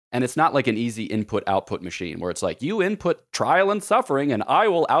And it's not like an easy input-output machine where it's like, you input trial and suffering, and I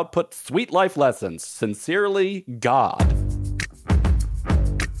will output sweet life lessons. Sincerely, God.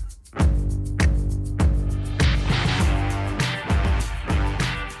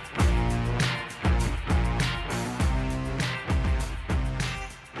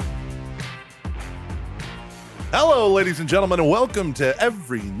 Hello, ladies and gentlemen, and welcome to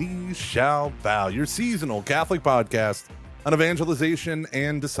Every Knee Shall Bow, your seasonal Catholic podcast on evangelization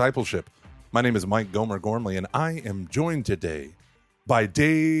and discipleship. My name is Mike Gomer Gormley, and I am joined today by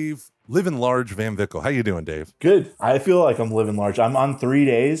Dave Living Large Van Vickle. How you doing, Dave? Good. I feel like I'm living large. I'm on 3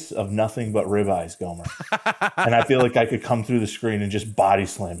 days of nothing but ribeyes, Gomer. And I feel like I could come through the screen and just body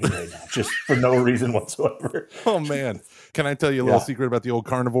slam you right now, just for no reason whatsoever. Oh, man. Can I tell you a little secret about the old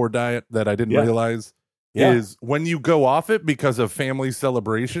carnivore diet that I didn't realize? Is when you go off it because of family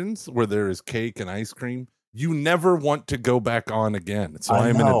celebrations where there is cake and ice cream, you never want to go back on again. So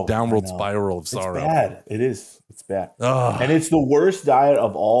I'm in a downward spiral of sorrow. It's bad. It is. It's bad. And it's the worst diet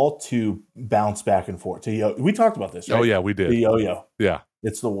of all to bounce back and forth. We talked about this, right? Oh, yeah, we did. The yo-yo. Yeah.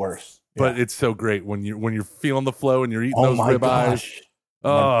 It's the worst. But it's so great when you're feeling the flow and you're eating those ribeyes. Gosh.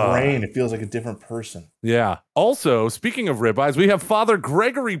 My brain, it feels like a different person. Yeah. Also, speaking of ribeyes, we have Father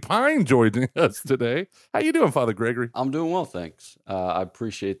Gregory Pine joining us today. How you doing, Father Gregory? I'm doing well, thanks. I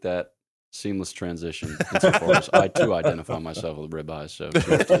appreciate that seamless transition insofar as I, too, identify myself with ribeyes. So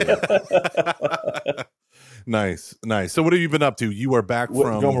Nice. So what have you been up to? You are back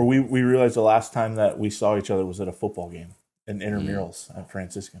from... Gomer, we realized the last time that we saw each other was at a football game in intramurals at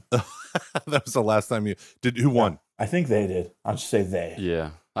Franciscan. That was the last time you... Who won? I think they did. I'll just say they.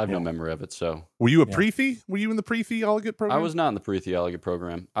 Yeah, I have no memory of it, so... Were you a prephy? Were you in the pre-theologate program? I was not in the pre-theologate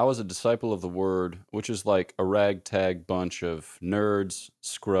program. I was a disciple of the Word, which is like a ragtag bunch of nerds,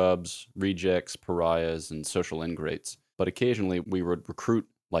 scrubs, rejects, pariahs, and social ingrates. But occasionally we would recruit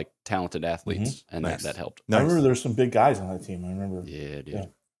like talented athletes, and that helped. I remember there's some big guys on that team. I remember. Yeah, dude. Yeah.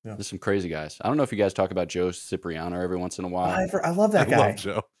 There's some crazy guys. I don't know if you guys talk about Joe Cipriano every once in a while. I love that guy. I love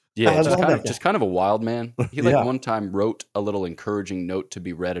Joe. Yeah, just kind of a wild man. He one time wrote a little encouraging note to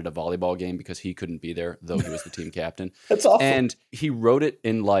be read at a volleyball game because he couldn't be there, though he was the team captain. That's awesome. And he wrote it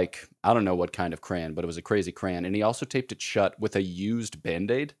in I don't know what kind of crayon, but it was a crazy crayon. And he also taped it shut with a used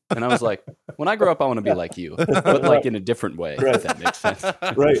Band-Aid. And I was like, when I grow up, I want to be like you, but in a different way, if that makes sense.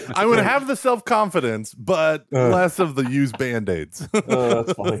 Right. I would have the self-confidence, but less of the used Band-Aids.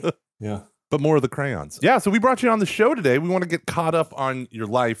 That's funny. Yeah. But more of the crayons. Yeah, so we brought you on the show today. We want to get caught up on your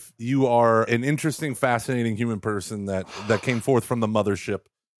life. You are an interesting, fascinating human person that came forth from the mothership,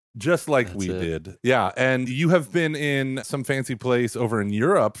 just like we did. Yeah, and you have been in some fancy place over in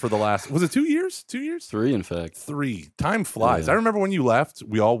Europe for the last, was it 2 years? 2 years? 3, in fact. 3. Time flies. Yeah. I remember when you left,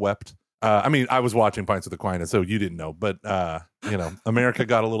 we all wept. I was watching Pints of the Aquinas, so you didn't know. But, America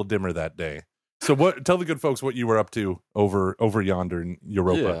got a little dimmer that day. So tell the good folks what you were up to over yonder in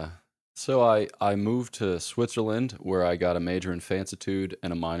Europa. Yeah. So I moved to Switzerland, where I got a major in fancitude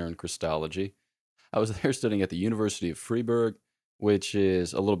and a minor in Christology. I was there studying at the University of Freiburg, which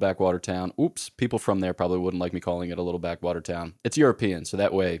is a little backwater town. Oops, people from there probably wouldn't like me calling it a little backwater town. It's European, so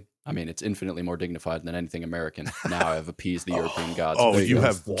that way, it's infinitely more dignified than anything American. Now I've appeased the European gods. Oh, you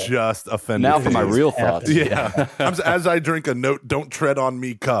have just offended Now for my real thoughts. Yeah. As I drink a don't tread on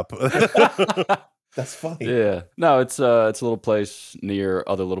me cup. That's funny. Yeah. No, it's a little place near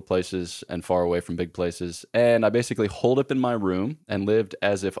other little places and far away from big places. And I basically holed up in my room and lived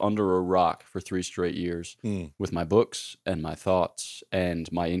as if under a rock for 3 straight years with my books and my thoughts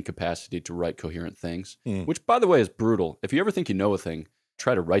and my incapacity to write coherent things, which, by the way, is brutal. If you ever think you know a thing,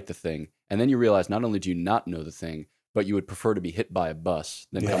 try to write the thing. And then you realize not only do you not know the thing, but you would prefer to be hit by a bus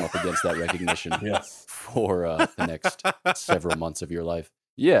than come up against that recognition for the next several months of your life.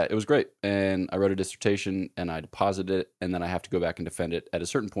 Yeah, it was great. And I wrote a dissertation and I deposited it, and then I have to go back and defend it at a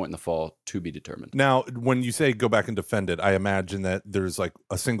certain point in the fall, to be determined. Now, when you say go back and defend it, I imagine that there's like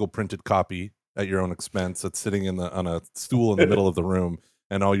a single printed copy at your own expense that's sitting on a stool in the middle of the room,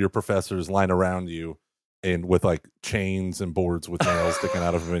 and all your professors line around you and with like chains and boards with nails sticking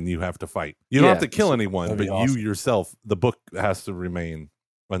out of them, and you have to fight. You don't have to kill anyone, but awesome. You yourself, the book has to remain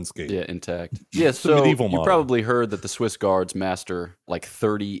unscathed. Yeah, intact. Yeah, so you probably heard that the Swiss guards master like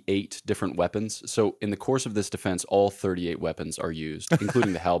 38 different weapons. So in the course of this defense, all 38 weapons are used,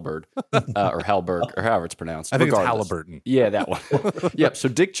 including the halberd, or halberg, or however it's pronounced. I think it's Halliburton. Yeah, that one. Yep, so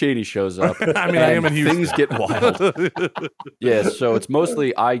Dick Cheney shows up. I am in Houston. Things get wild. Yeah, so it's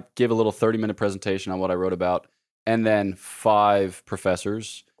mostly I give a little 30-minute presentation on what I wrote about, and then 5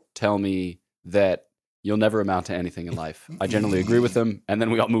 professors tell me that you'll never amount to anything in life. I generally agree with them, and then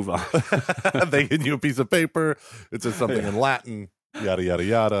we all move on. They hand you a piece of paper. It says something in Latin. Yada, yada,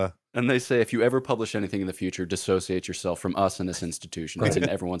 yada. And they say, if you ever publish anything in the future, dissociate yourself from us and this institution. It's in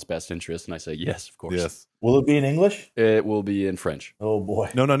everyone's best interest. And I say, yes, of course. Yes. Will it be in English? It will be in French. Oh,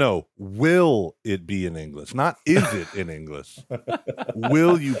 boy. No. Will it be in English? Not is it in English?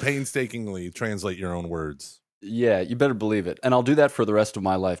 Will you painstakingly translate your own words? Yeah, you better believe it. And I'll do that for the rest of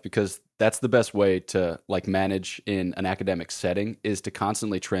my life because that's the best way to like manage in an academic setting is to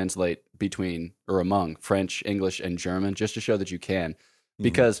constantly translate between or among French, English, and German just to show that you can.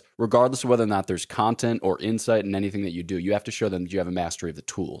 Because regardless of whether or not there's content or insight in anything that you do, you have to show them that you have a mastery of the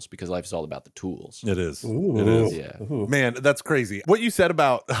tools because life is all about the tools. It is. Ooh. It is. Yeah. Ooh. Man, that's crazy. What you said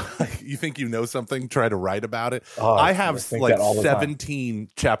about you think you know something, try to write about it. Oh, I have think like that all the time. 17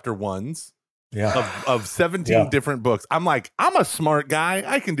 chapter ones Yeah. of 17 Yeah. different books. I'm like, I'm a smart guy.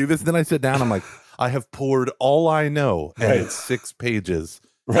 I can do this. Then I sit down. I'm like, I have poured all I know, and Right. it's 6 pages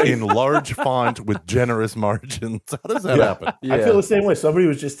Right. in large font with generous margins. How does that happen? Yeah. I feel the same way. Somebody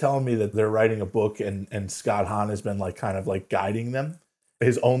was just telling me that they're writing a book and Scott Hahn has been like kind of like guiding them.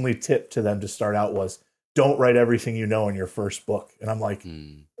 His only tip to them to start out was don't write everything you know in your first book. And I'm like,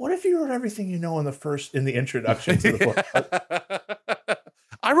 what if you wrote everything you know in the introduction to the book?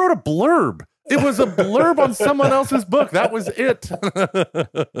 I wrote a blurb. It was a blurb on someone else's book. That was it.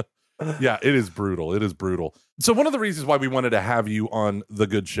 Yeah, it is brutal. It is brutal. So one of the reasons why we wanted to have you on The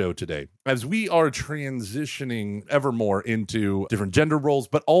Good Show today, as we are transitioning ever more into different gender roles,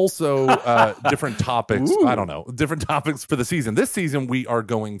 but also different topics. Ooh. I don't know, different topics for the season. This season, we are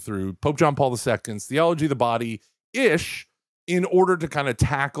going through Pope John Paul II's Theology of the Body-ish in order to kind of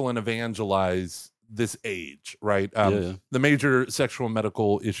tackle and evangelize this age, right? The major sexual and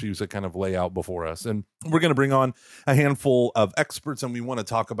medical issues that kind of lay out before us. And we're going to bring on a handful of experts, and we want to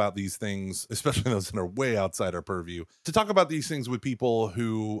talk about these things, especially those that are way outside our purview, to talk about these things with people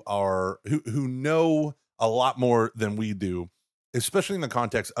who know a lot more than we do, especially in the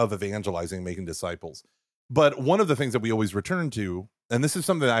context of evangelizing, making disciples. But one of the things that we always return to, and this is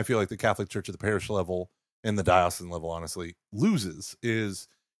something that I feel like the Catholic Church at the parish level and the diocesan level, honestly, loses, is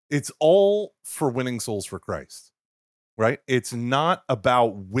it's all for winning souls for Christ, right? It's not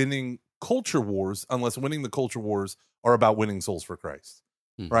about winning culture wars unless winning the culture wars are about winning souls for Christ,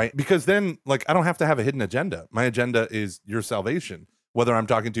 right? Because then, like, I don't have to have a hidden agenda. My agenda is your salvation, whether I'm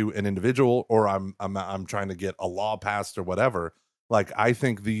talking to an individual or I'm trying to get a law passed or whatever. Like, I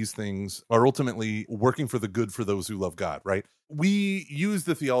think these things are ultimately working for the good for those who love God, right? We use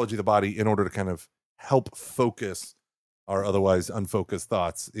the theology of the body in order to kind of help focus our otherwise unfocused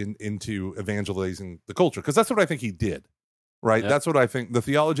thoughts into evangelizing the culture. Because that's what I think he did, right? Yep. That's what I think. The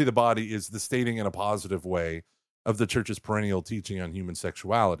theology of the body is the stating in a positive way of the church's perennial teaching on human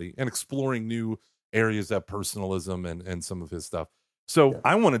sexuality and exploring new areas of personalism and some of his stuff. So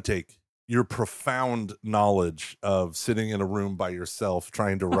I want to take your profound knowledge of sitting in a room by yourself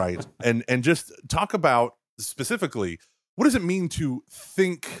trying to write and just talk about specifically, what does it mean to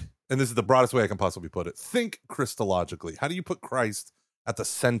think, and this is the broadest way I can possibly put it, think Christologically. How do you put Christ at the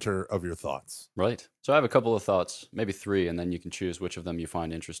center of your thoughts? Right. So I have a couple of thoughts, maybe 3, and then you can choose which of them you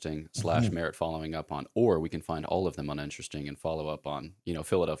find interesting / merit following up on, or we can find all of them uninteresting and follow up on,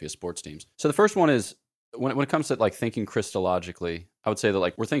 Philadelphia sports teams. So the first one is, when it comes to like thinking Christologically, I would say that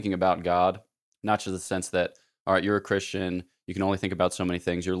like we're thinking about God, not just in the sense that, all right, you're a Christian, you can only think about so many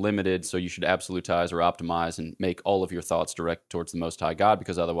things, you're limited, so you should absolutize or optimize and make all of your thoughts direct towards the Most High God,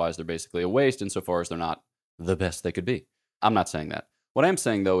 because otherwise they're basically a waste insofar as they're not the best they could be. I'm not saying that. What I am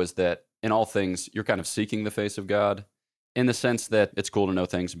saying, though, is that in all things, you're kind of seeking the face of God in the sense that it's cool to know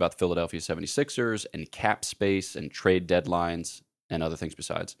things about the Philadelphia 76ers and cap space and trade deadlines and other things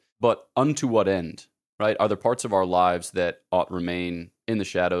besides. But unto what end, right? Are there parts of our lives that ought remain in the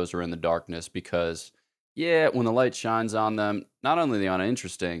shadows or in the darkness because, when the light shines on them, not only are they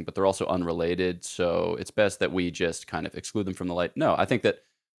uninteresting, but they're also unrelated, so it's best that we just kind of exclude them from the light? No, I think that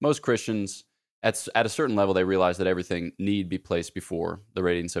most Christians, at a certain level, they realize that everything need be placed before the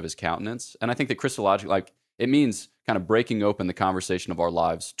radiance of his countenance. And I think that Christologically, it means kind of breaking open the conversation of our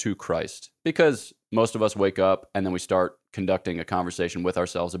lives to Christ. Because most of us wake up and then we start conducting a conversation with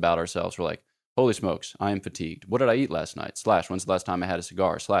ourselves about ourselves. We're like, holy smokes, I am fatigued. What did I eat last night? / when's the last time I had a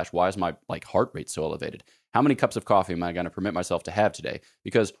cigar? / why is my heart rate so elevated? How many cups of coffee am I going to permit myself to have today?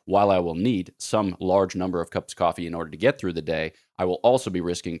 Because while I will need some large number of cups of coffee in order to get through the day, I will also be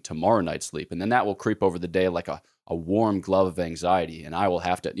risking tomorrow night's sleep. And then that will creep over the day like a warm glove of anxiety. And I will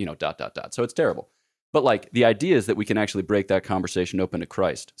have to, ... So it's terrible. But like the idea is that we can actually break that conversation open to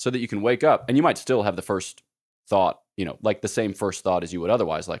Christ so that you can wake up and you might still have the first thought, like the same first thought as you would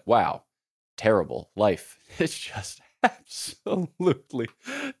otherwise, like, wow, terrible life. It's just absolutely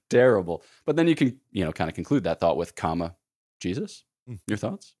terrible. But then you can, kind of conclude that thought with comma, Jesus, your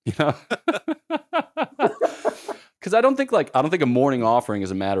thoughts? You know, because I don't think a morning offering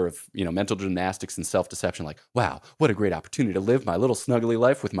is a matter of, you know, mental gymnastics and self-deception. Like, wow, what a great opportunity to live my little snuggly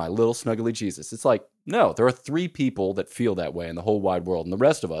life with my little snuggly Jesus. It's like, no, there are 3 people that feel that way in the whole wide world, and the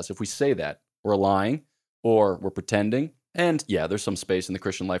rest of us, if we say that, we're lying or we're pretending. And yeah, there's some space in the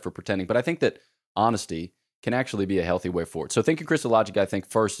Christian life for pretending, but I think that honesty can actually be a healthy way forward. So thinking Christologic, I think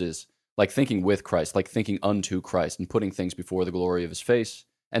first is like thinking with Christ, like thinking unto Christ and putting things before the glory of his face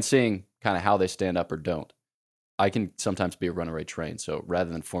and seeing kind of how they stand up or don't. I can sometimes be a runaway train. So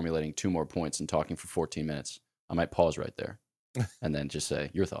rather than formulating 2 more points and talking for 14 minutes, I might pause right there and then just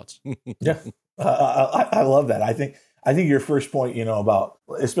say your thoughts. Yeah, I love that. I think your first point, you know, about,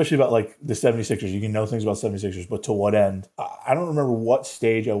 especially about like the 76ers, you can know things about 76ers, but to what end? I don't remember what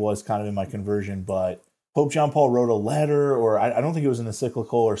stage I was kind of in my conversion, but Pope John Paul wrote a letter, or I don't think it was an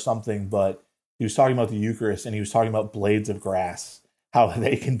encyclical or something, but he was talking about the Eucharist, and he was talking about blades of grass, how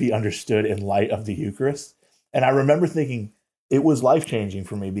they can be understood in light of the Eucharist. And I remember thinking it was life-changing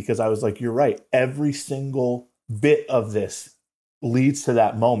for me, because I was like, you're right. Every single bit of this leads to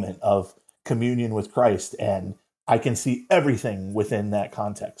that moment of communion with Christ, and I can see everything within that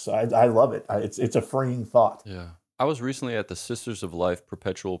context. So I love it. It's a freeing thought. Yeah. I was recently at the Sisters of Life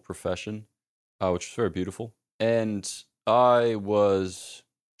Perpetual Profession, which was very beautiful. And I was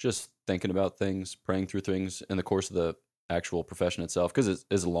just thinking about things, praying through things in the course of the actual profession itself, because it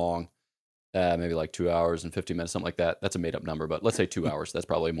is long. Maybe like 2 hours and 50 minutes, something like that. That's a made up number, but let's say 2 hours. That's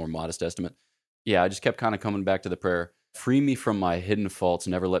probably a more modest estimate. Yeah, I just kept kind of coming back to the prayer. Free me from my hidden faults.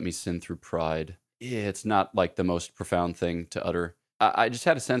 Never let me sin through pride. Yeah, it's not like the most profound thing to utter. I just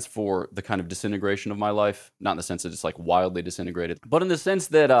had a sense for the kind of disintegration of my life. Not in the sense that it's like wildly disintegrated, but in the sense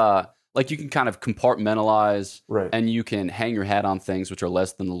that like you can kind of compartmentalize, Right, and you can hang your hat on things which are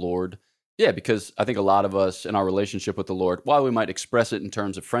less than the Lord. Yeah, because I think a lot of us in our relationship with the Lord, while we might express it in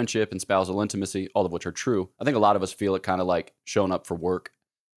terms of friendship and spousal intimacy, all of which are true, I think a lot of us feel it kind of like showing up for work.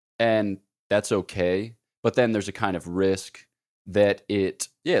 And that's okay. But then there's a kind of risk that it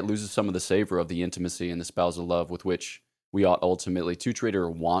loses some of the savor of the intimacy and the spousal love with which we ought ultimately to treat it or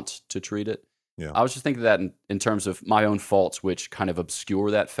want to treat it. Yeah. I was just thinking that in terms of my own faults, which kind of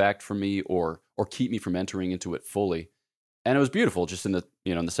obscure that fact for me or keep me from entering into it fully. And it was beautiful, just in the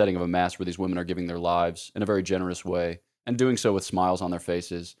in the setting of a mass where these women are giving their lives in a very generous way and doing so with smiles on their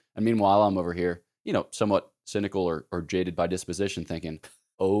faces. And meanwhile, I'm over here, somewhat cynical or jaded by disposition, thinking,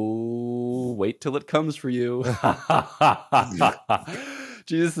 "Oh, wait till it comes for you."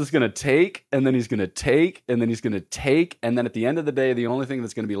 Jesus is going to take, and then he's going to take, and then he's going to take, and then at the end of the day, the only thing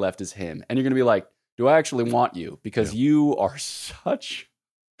that's going to be left is him. And you're going to be like, "Do I actually want you? Because you are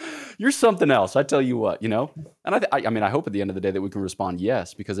you're something else, I tell you what, And I hope at the end of the day that we can respond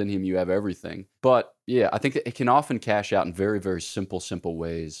yes, because in him you have everything. But yeah, I think that it can often cash out in very, very simple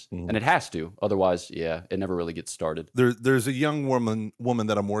ways. Mm-hmm. And it has to. Otherwise, it never really gets started. There's a young woman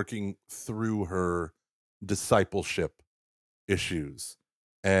that I'm working through her discipleship issues.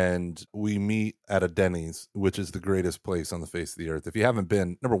 And we meet at a Denny's, which is the greatest place on the face of the earth. If you haven't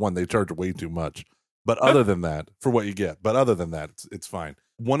been, number one, they charge way too much. But other than that, for what you get, but other than that, it's fine.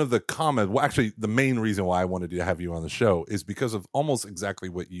 One of the actually, the main reason why I wanted to have you on the show is because of almost exactly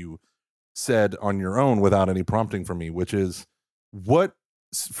what you said on your own without any prompting from me, which is what,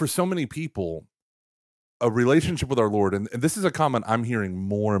 for so many people, a relationship with our Lord, and this is a comment I'm hearing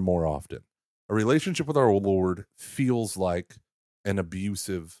more and more often, a relationship with our Lord feels like an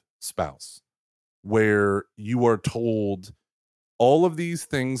abusive spouse, where you are told all of these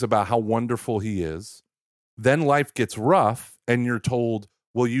things about how wonderful he is. Then life gets rough and you're told,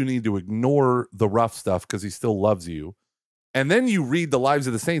 well, you need to ignore the rough stuff because he still loves you. And then you read the lives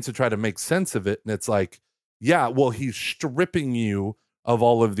of the saints to try to make sense of it. And it's like, yeah, well, he's stripping you of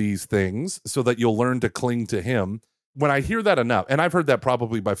all of these things so that you'll learn to cling to him. When I hear that enough, and I've heard that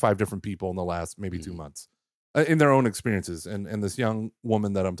probably by 5 different people in the last maybe 2 months in their own experiences. And this young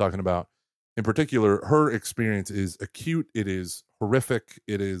woman that I'm talking about in particular, her experience is acute. It is horrific.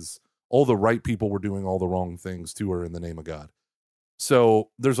 It is all the right people were doing all the wrong things to her in the name of God. So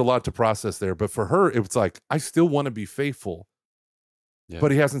there's a lot to process there. But for her, it's like, I still want to be faithful,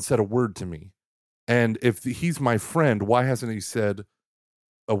 but he hasn't said a word to me. And if he's my friend, why hasn't he said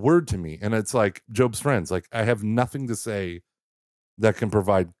a word to me? And it's like Job's friends. Like, I have nothing to say that can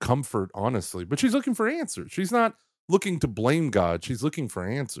provide comfort, honestly. But she's looking for answers. She's not looking to blame God. She's looking for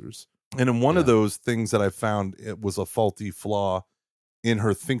answers. And in one of those things that I found it was a faulty flaw in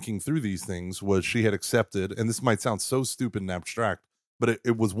her thinking through these things was she had accepted, and this might sound so stupid and abstract, but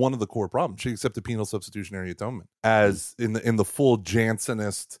it was one of the core problems. She accepted penal substitutionary atonement as in the full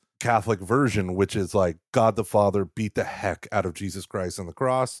Jansenist Catholic version, which is like God the Father beat the heck out of Jesus Christ on the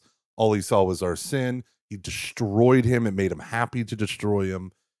cross. All he saw was our sin. He destroyed him and made him happy to destroy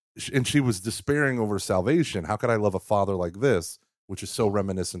him. And she was despairing over salvation. How could I love a father like this, which is so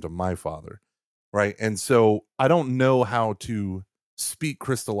reminiscent of my father? Right. And so I don't know how to speak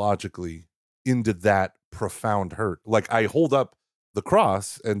Christologically into that profound hurt. Like, I hold up the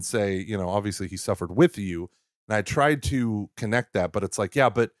cross and say, you know, obviously he suffered with you. And I tried to connect that, but it's like, yeah,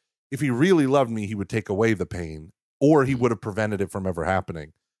 but if he really loved me, he would take away the pain, or he would have prevented it from ever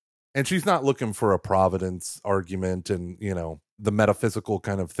happening. And she's not looking for a providence argument and, you know, the metaphysical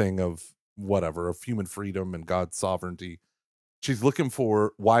kind of thing of whatever, of human freedom and God's sovereignty. She's looking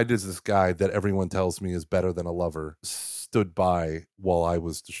for, why does this guy that everyone tells me is better than a lover stood by while I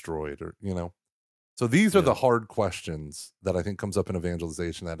was destroyed, or, you know? So these are the hard questions that I think comes up in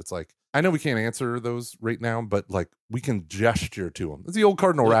evangelization, that it's like, I know we can't answer those right now, but like we can gesture to them. It's the old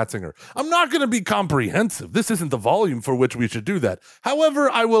Cardinal Ratzinger. I'm not going to be comprehensive. This isn't the volume for which we should do that.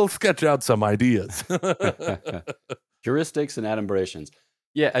 However, I will sketch out some ideas. Heuristics and adumbrations.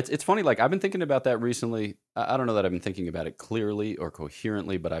 Yeah, it's funny. Like, I've been thinking about that recently. I don't know that I've been thinking about it clearly or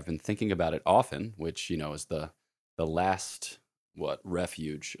coherently, but I've been thinking about it often, which, you know, is the last,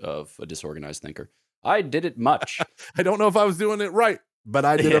 refuge of a disorganized thinker. I did it much. I don't know if I was doing it right, but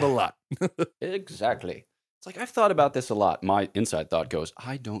I did it a lot. Exactly. It's like, I've thought about this a lot. My inside thought goes,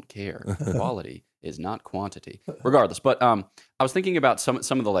 I don't care. Quality is not quantity. Regardless. But I was thinking about some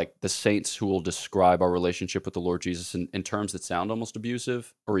of the saints who will describe our relationship with the Lord Jesus in terms that sound almost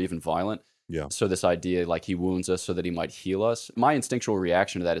abusive or even violent. Yeah. So this idea, like, he wounds us so that he might heal us. My instinctual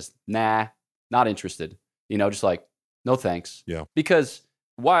reaction to that is, nah, not interested. You know, just like, no thanks. Yeah. Because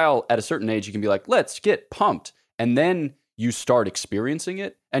while at a certain age you can be like, let's get pumped. And then you start experiencing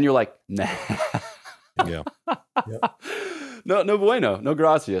it and you're like, nah. Yeah. No bueno, no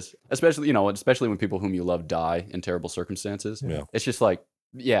gracias. Especially when people whom you love die in terrible circumstances. Yeah. It's just like,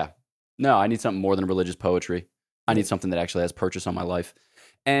 yeah, no, I need something more than religious poetry. I need something that actually has purchase on my life.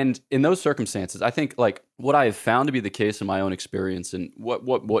 And in those circumstances, I think, like, what I have found to be the case in my own experience, and what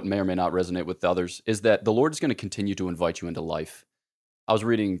may or may not resonate with others, is that the Lord is going to continue to invite you into life. I was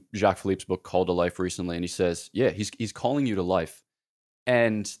reading Jacques Philippe's book Called to Life recently, and he says, yeah, he's calling you to life.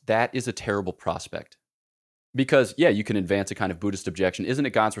 And that is a terrible prospect. Because, yeah, you can advance a kind of Buddhist objection. Isn't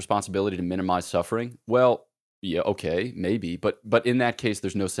it God's responsibility to minimize suffering? Well, yeah, okay, maybe. But in that case,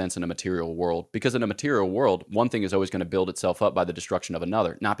 there's no sense in a material world. Because in a material world, one thing is always going to build itself up by the destruction of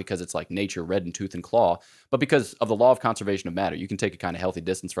another. Not because it's like nature red in tooth and claw, but because of the law of conservation of matter. You can take a kind of healthy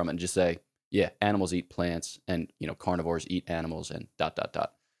distance from it and just say, yeah, animals eat plants, and, you know, carnivores eat animals, and ...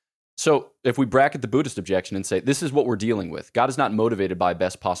 So if we bracket the Buddhist objection and say, this is what we're dealing with. God is not motivated by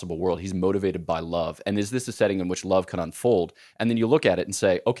best possible world. He's motivated by love. And is this a setting in which love can unfold? And then you look at it and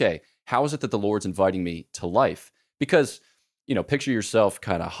say, okay, how is it that the Lord's inviting me to life? Because, you know, picture yourself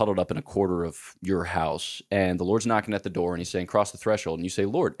kind of huddled up in a corner of your house, and the Lord's knocking at the door, and he's saying, cross the threshold. And you say,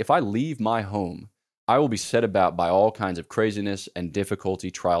 Lord, if I leave my home, I will be set about by all kinds of craziness and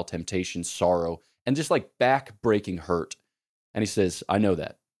difficulty, trial, temptation, sorrow, and just like back-breaking hurt. And he says, I know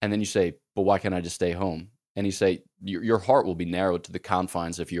that. And then you say, but why can't I just stay home? And you say, your heart will be narrowed to the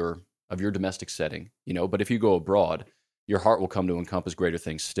confines of your domestic setting, you know, but if you go abroad, your heart will come to encompass greater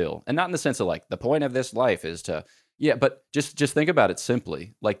things still. And not in the sense of like, the point of this life is to, yeah, but just think about it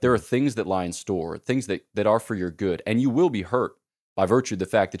simply. Like, there are things that lie in store, things that are for your good, and you will be hurt by virtue of the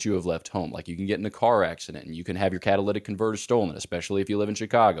fact that you have left home. Like, you can get in a car accident, and you can have your catalytic converter stolen, especially if you live in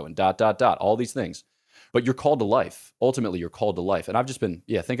Chicago, and ... all these things. But you're called to life. Ultimately, you're called to life. And I've just been,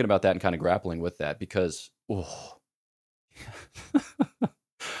 thinking about that and kind of grappling with that because, I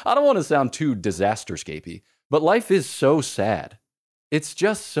don't want to sound too disasterscapey, but life is so sad. It's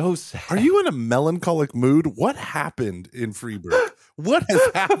just so sad. Are you in a melancholic mood? What happened in Freiburg? What has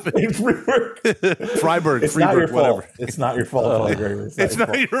happened in Freiburg? Freiburg, it's Freiburg, not your whatever. Fault. It's not your fault. It's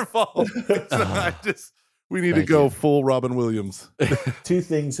not your fault. We need to go full Robin Williams. Two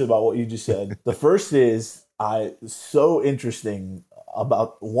things about what you just said. The first is so interesting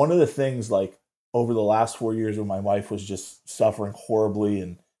about one of the things, like, over the last 4 years when my wife was just suffering horribly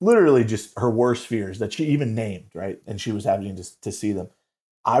and literally just her worst fears that she even named, right? And she was having to see them.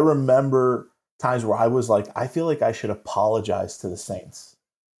 I remember times where I was like, I feel like I should apologize to the saints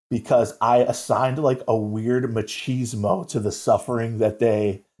because I assigned like a weird machismo to the suffering that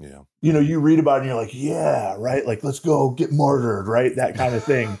they, you know, you read about it and you're like, yeah, right. Like, let's go get martyred, right? That kind of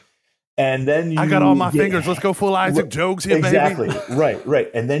thing. And then I got all my fingers. Let's go full Isaac Jogues here, exactly. baby. Right.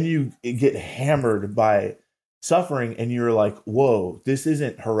 And then you get hammered by suffering and you're like, whoa, this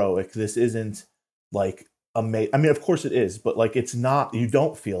isn't heroic. This isn't like amazing. I mean, of course it is, but like it's not. You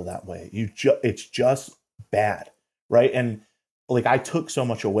don't feel that way. It's just bad, right? And like I took so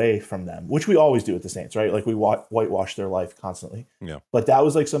much away from them, which we always do with the Saints, right? Like we whitewash their life constantly. Yeah. But that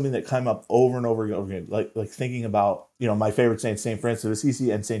was like something that came up over and over and over again. Like thinking about, my favorite saints, Saint Francis of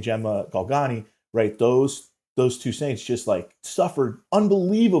Assisi and Saint Gemma Galgani, right? Those two saints just like suffered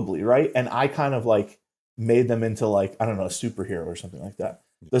unbelievably, right? And I kind of like made them into like, I don't know, a superhero or something like that.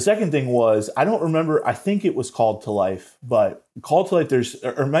 The second thing was, I don't remember, I think it was Called to Life, but Called to Life,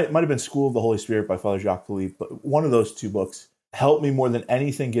 might have been School of the Holy Spirit by Father Jacques Philippe, but one of those two books helped me more than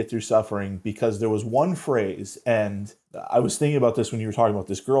anything get through suffering, because there was one phrase, and I was thinking about this when you were talking about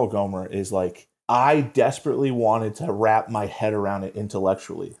this girl, Gomer, is like, I desperately wanted to wrap my head around it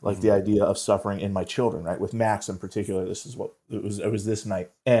intellectually, like the idea of suffering in my children, right? With Max in particular, this is what it was this night.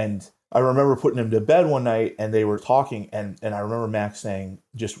 And I remember putting him to bed one night and they were talking, and I remember Max saying,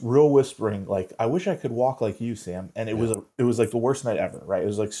 just real whispering, like, I wish I could walk like you, Sam. And it was like the worst night ever, right? It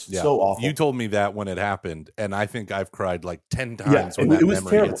was like so awful. You told me that when it happened, and I think I've cried like 10 times when that it was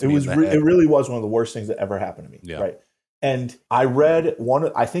memory terrible. hits me in the head. It really was one of the worst things that ever happened to me, right? And I read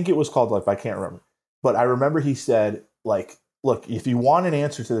I think it was Called Life, I can't remember. But I remember he said, like, look, if you want an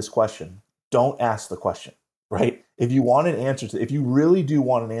answer to this question, don't ask the question, right? If you really do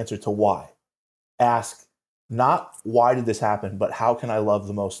want an answer to why, ask not why did this happen, but how can I love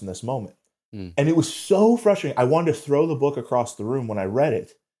the most in this moment? And it was so frustrating. I wanted to throw the book across the room when I read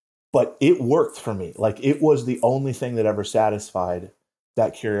it, but it worked for me. Like it was the only thing that ever satisfied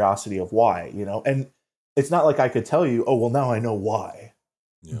that curiosity of why, and it's not like I could tell you, oh, well, now I know why,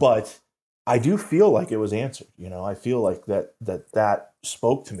 but I do feel like it was answered. I feel like that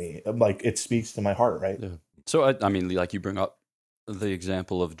spoke to me. Like it speaks to my heart, right? Yeah. So I mean, like you bring up the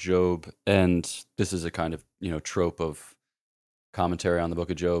example of Job, and this is a kind of trope of commentary on the Book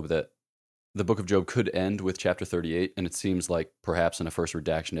of Job, that the Book of Job could end with chapter 38, and it seems like perhaps in a first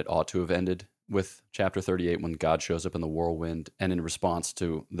redaction it ought to have ended with chapter 38 when God shows up in the whirlwind, and in response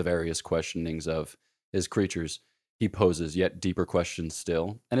to the various questionings of his creatures, he poses yet deeper questions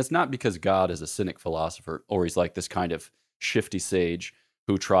still. And it's not because God is a cynic philosopher, or he's like this kind of shifty sage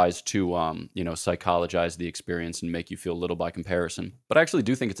who tries to, psychologize the experience and make you feel little by comparison. But I actually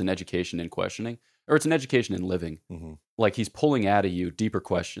do think it's an education in questioning, or it's an education in living. Mm-hmm. Like he's pulling out of you deeper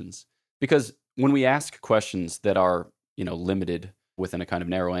questions. Because when we ask questions that are, limited within a kind of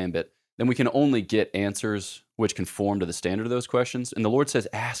narrow ambit, then we can only get answers which conform to the standard of those questions. And the Lord says,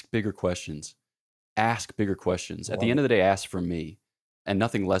 ask bigger questions. Ask bigger questions. At the end of the day, ask for me and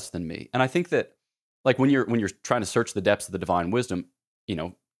nothing less than me. And I think that, like when you're trying to search the depths of the divine wisdom,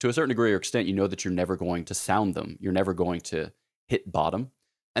 to a certain degree or extent, that you're never going to sound them. You're never going to hit bottom,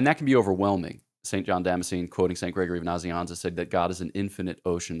 and that can be overwhelming. St. John Damascene, quoting St. Gregory of Nazianzus, said that God is an infinite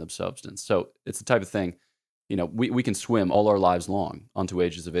ocean of substance. So it's the type of thing, we can swim all our lives long unto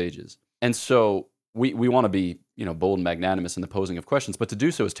ages of ages. And so we want to be, bold and magnanimous in the posing of questions, but to do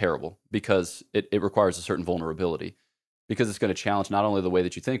so is terrible because it requires a certain vulnerability, because it's going to challenge not only the way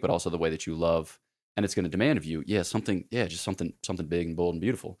that you think, but also the way that you love. And it's going to demand of you, just something big and bold and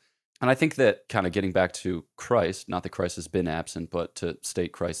beautiful. And I think that kind of getting back to Christ, not that Christ has been absent, but to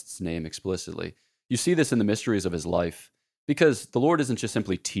state Christ's name explicitly, you see this in the mysteries of his life, because the Lord isn't just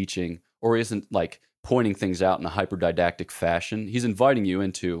simply teaching, or isn't like pointing things out in a hyperdidactic fashion. He's inviting you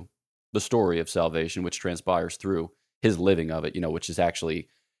into the story of salvation, which transpires through his living of it, which is actually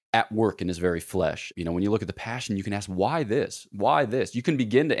at work in his very flesh. When you look at the Passion, you can ask, why this? Why this? You can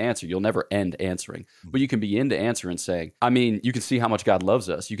begin to answer. You'll never end answering, but you can begin to answer and saying, you can see how much God loves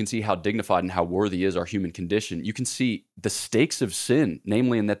us. You can see how dignified and how worthy is our human condition. You can see the stakes of sin,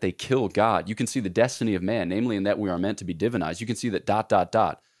 namely in that they kill God. You can see the destiny of man, namely in that we are meant to be divinized. You can see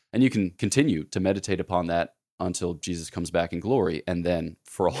that ... And you can continue to meditate upon that until Jesus comes back in glory, and then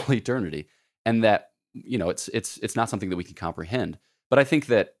for all eternity. And that, it's not something that we can comprehend. But I think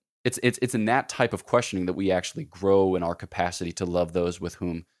that it's in that type of questioning that we actually grow in our capacity to love those with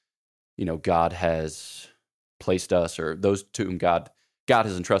whom, God has placed us, or those to whom God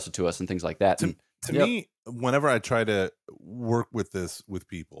has entrusted to us, and things like that. To me, whenever I try to work with this with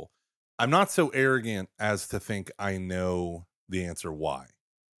people, I'm not so arrogant as to think I know the answer why.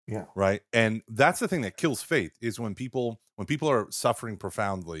 Yeah. Right. And that's the thing that kills faith, is when people are suffering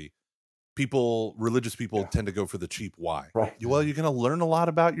profoundly, religious people tend to go for the cheap why. Right. Well, you're going to learn a lot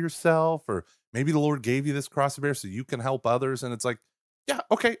about yourself, or maybe the Lord gave you this cross to bear so you can help others. And it's like, yeah,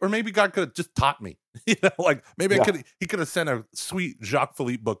 okay. Or maybe God could have just taught me, like maybe he could have sent a sweet Jacques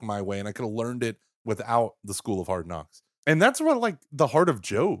Philippe book my way, and I could have learned it without the School of Hard Knocks. And that's what, like, the heart of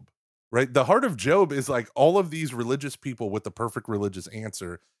Job, right? The heart of Job is like all of these religious people with the perfect religious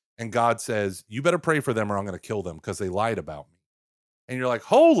answer. And God says, you better pray for them or I'm going to kill them because they lied about me. And you're like,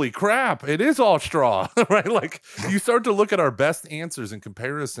 holy crap, it is all straw, right? Like you start to look at our best answers in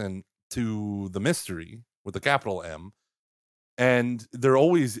comparison to the mystery with the capital M, and they're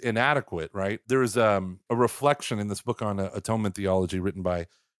always inadequate, right? There's a reflection in this book on atonement theology written by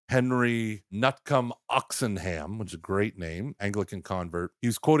Henry Nutcombe Oxenham, which is a great name, Anglican convert.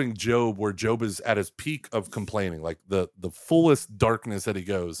 He's quoting Job, where Job is at his peak of complaining, like the fullest darkness that he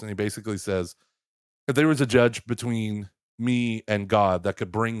goes. And he basically says, if there was a judge between me and God that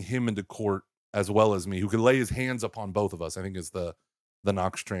could bring him into court as well as me, who could lay his hands upon both of us, I think is the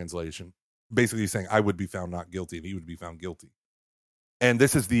Knox translation. Basically saying I would be found not guilty and he would be found guilty. And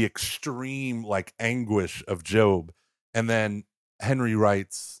this is the extreme like anguish of Job. And then Henry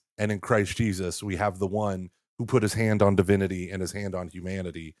writes, and in Christ Jesus, we have the one who put his hand on divinity and his hand on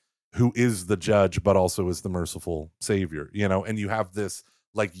humanity, who is the judge, but also is the merciful savior, you know, and you have this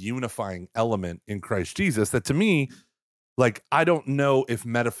like unifying element in Christ Jesus that to me, like, I don't know if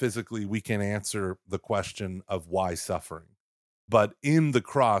metaphysically we can answer the question of why suffering, but in the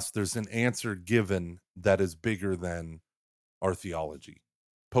cross, there's an answer given that is bigger than our theology.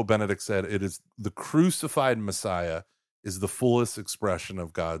 Pope Benedict said it is the crucified Messiah is the fullest expression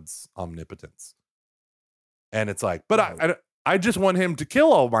of God's omnipotence. And it's like, but I just want him to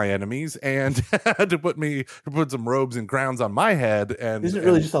kill all my enemies and to put some robes and crowns on my head. And isn't it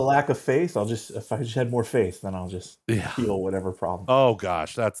really just a lack of faith? If I just had more faith, then I'll just heal whatever problem. Oh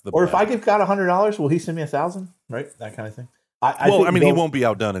gosh, that's the. Or best. If I give God $100, will He send me 1,000? Right, that kind of thing. I mean, he won't be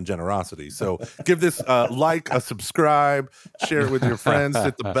outdone in generosity. So give this a subscribe, share it with your friends,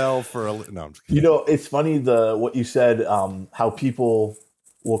 hit the bell for a. No, I'm just kidding. You know, it's funny what you said. How people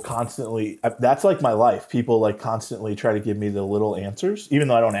will constantly. That's like my life. People like constantly try to give me the little answers, even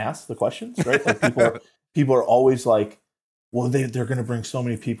though I don't ask the questions. Right? Like people are always like, well, they're going to bring so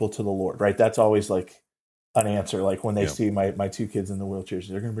many people to the Lord. Right? That's always like an answer. Like when they see my two kids in the wheelchairs,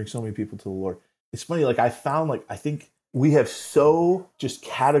 they're going to bring so many people to the Lord. It's funny. Like I found I think. We have so just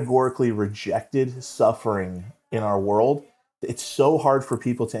categorically rejected suffering in our world. It's so hard for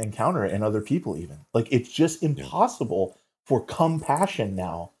people to encounter it and other people even. Like it's just impossible for compassion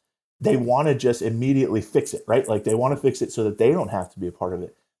now. They want to just immediately fix it, right? Like they want to fix it so that they don't have to be a part of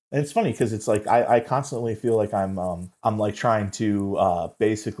it. And it's funny because it's like I constantly feel like I'm like trying to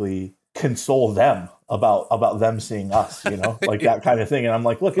basically console them about them seeing us, you know, like that kind of thing. And I'm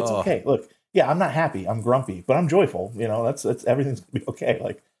like, look, it's okay. Look. Yeah, I'm not happy. I'm grumpy, but I'm joyful. You know, that's everything's gonna be okay.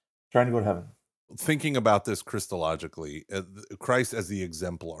 Like trying to go to heaven. Thinking about this Christologically, Christ as the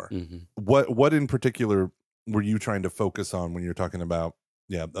exemplar. Mm-hmm. What in particular were you trying to focus on when you're talking about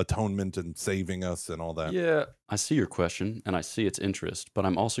atonement and saving us and all that? Yeah, I see your question and I see its interest, but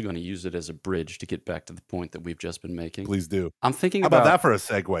I'm also going to use it as a bridge to get back to the point that we've just been making. Please do. I'm thinking How about that for a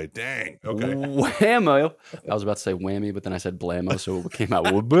segue? Dang. Okay. Whammo. I was about to say whammy, but then I said blammo, so it came out.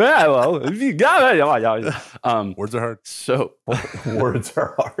 Words are hard. So words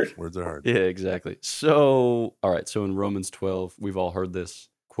are hard. Words are hard. Yeah, exactly. So, all right. So in Romans 12, we've all heard this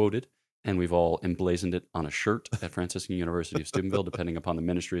quoted. And we've all emblazoned it on a shirt at Franciscan University of Steubenville, depending upon the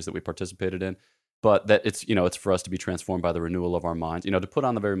ministries that we participated in. But that it's for us to be transformed by the renewal of our minds, to put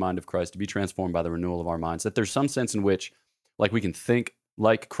on the very mind of Christ, to be transformed by the renewal of our minds, that there's some sense in which, like, we can think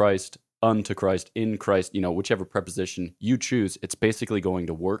like Christ, unto Christ, in Christ, whichever preposition you choose, it's basically going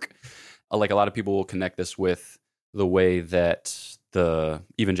to work. Like a lot of people will connect this with the way that the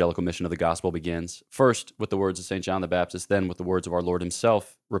evangelical mission of the gospel begins. First with the words of St. John the Baptist, then with the words of our Lord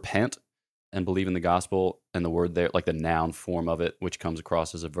himself, repent and believe in the gospel. And the word there, like the noun form of it, which comes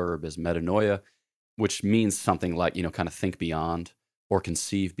across as a verb, is metanoia, which means something like, kind of think beyond or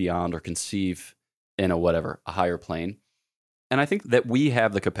conceive beyond or conceive in a higher plane. And I think that we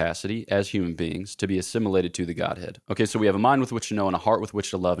have the capacity as human beings to be assimilated to the Godhead. Okay, so we have a mind with which to know and a heart with which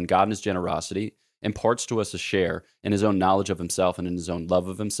to love, and God in his generosity imparts to us a share in his own knowledge of himself and in his own love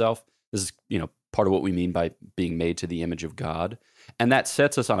of himself. This is, part of what we mean by being made to the image of God. And that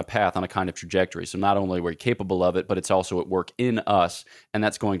sets us on a path, on a kind of trajectory. So not only are we capable of it, but it's also at work in us. And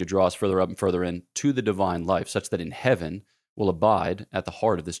that's going to draw us further up and further in to the divine life, such that in heaven we'll abide at the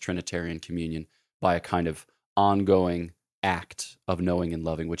heart of this Trinitarian communion by a kind of ongoing act of knowing and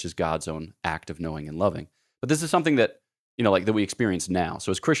loving, which is God's own act of knowing and loving. But this is something that, that we experience now. So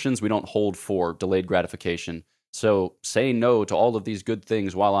as Christians, we don't hold for delayed gratification. So say no to all of these good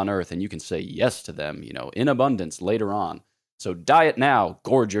things while on earth, and you can say yes to them, in abundance later on. So diet now,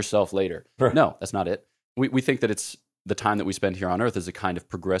 gorge yourself later. Right. No, that's not it. We think that it's the time that we spend here on earth is a kind of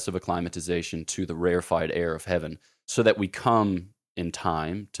progressive acclimatization to the rarefied air of heaven, so that we come in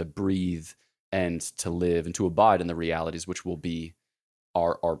time to breathe and to live and to abide in the realities which will be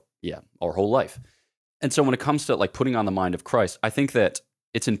our whole life. And so when it comes to like putting on the mind of Christ, I think that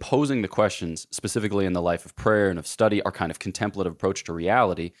it's imposing the questions, specifically in the life of prayer and of study, our kind of contemplative approach to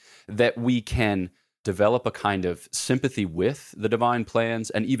reality, that we can develop a kind of sympathy with the divine plans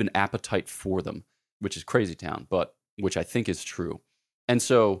and even appetite for them, which is crazy town, but which I think is true. And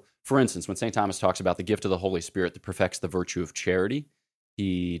so, for instance, when St. Thomas talks about the gift of the Holy Spirit that perfects the virtue of charity,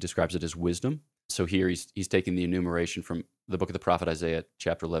 he describes it as wisdom. So here he's taking the enumeration from the book of the prophet Isaiah,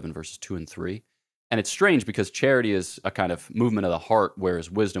 chapter 11, verses 2 and 3. And it's strange because charity is a kind of movement of the heart,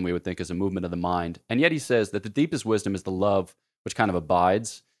 whereas wisdom we would think is a movement of the mind. And yet he says that the deepest wisdom is the love which kind of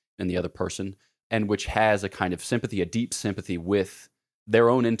abides in the other person and which has a kind of sympathy, a deep sympathy with their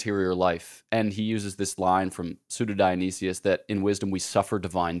own interior life. And he uses this line from Pseudo Dionysius that in wisdom we suffer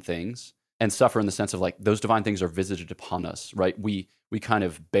divine things, and suffer in the sense of like those divine things are visited upon us, right? We kind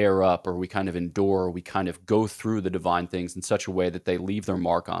of bear up, or we kind of endure, or we kind of go through the divine things in such a way that they leave their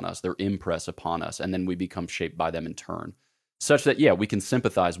mark on us, their impress upon us, and then we become shaped by them in turn. Such that, we can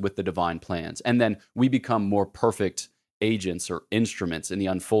sympathize with the divine plans. And then we become more perfect agents or instruments in the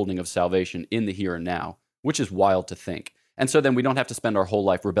unfolding of salvation in the here and now, which is wild to think. And so then we don't have to spend our whole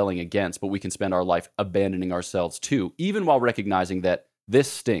life rebelling against, but we can spend our life abandoning ourselves too, even while recognizing that this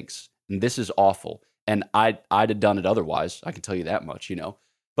stinks and this is awful. And I'd have done it otherwise. I can tell you that much,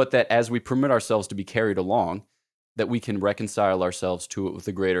 But that as we permit ourselves to be carried along, that we can reconcile ourselves to it with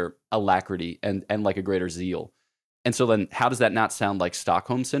a greater alacrity and like a greater zeal. And so then how does that not sound like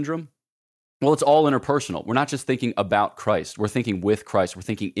Stockholm Syndrome? Well, it's all interpersonal. We're not just thinking about Christ. We're thinking with Christ. We're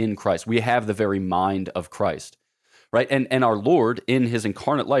thinking in Christ. We have the very mind of Christ. Right? And our Lord in his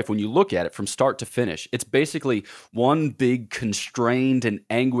incarnate life, when you look at it from start to finish, it's basically one big constrained and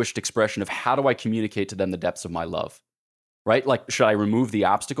anguished expression of how do I communicate to them the depths of my love? Right? Like, should I remove the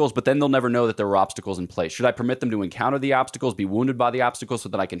obstacles? But then they'll never know that there were obstacles in place. Should I permit them to encounter the obstacles, be wounded by the obstacles so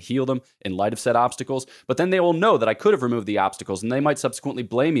that I can heal them in light of said obstacles? But then they will know that I could have removed the obstacles, and they might subsequently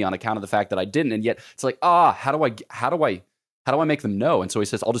blame me on account of the fact that I didn't. And yet it's like, how do I make them know? And so he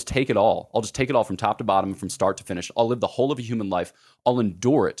says, I'll just take it all. I'll just take it all from top to bottom, from start to finish. I'll live the whole of a human life. I'll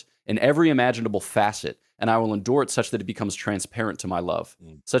endure it in every imaginable facet, and I will endure it such that it becomes transparent to my love,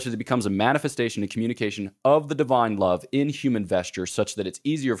 such that it becomes a manifestation and communication of the divine love in human vesture, such that it's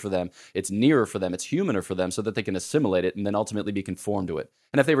easier for them, it's nearer for them, it's humaner for them, so that they can assimilate it and then ultimately be conformed to it.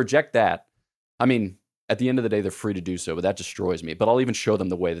 And if they reject that, at the end of the day, they're free to do so, but that destroys me. But I'll even show them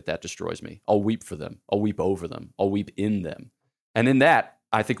the way that destroys me. I'll weep for them. I'll weep over them. I'll weep in them. And in that,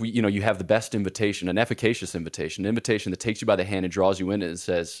 I think you have the best invitation, an efficacious invitation, an invitation that takes you by the hand and draws you in and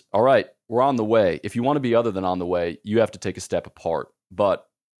says, all right, we're on the way. If you want to be other than on the way, you have to take a step apart. But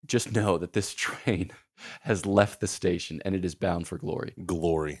just know that this train has left the station and it is bound for glory.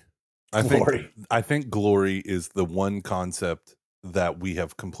 Glory. I think glory is the one concept that we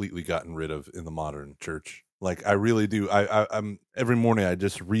have completely gotten rid of in the modern church. Like, I really do. I'm every morning I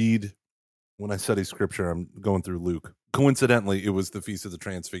just read. When I study scripture, I'm going through Luke. Coincidentally, it was the Feast of the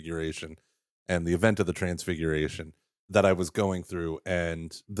Transfiguration and the event of the Transfiguration that I was going through,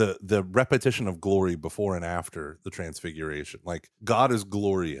 and the repetition of glory before and after the Transfiguration. Like, God is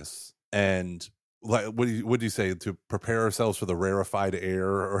glorious, and like, what do you say, to prepare ourselves for the rarefied air,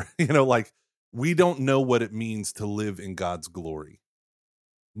 or like, we don't know what it means to live in God's glory.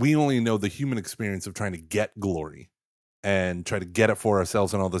 We only know the human experience of trying to get glory and try to get it for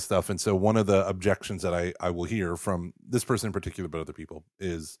ourselves and all this stuff. And so one of the objections that I will hear from this person in particular, but other people,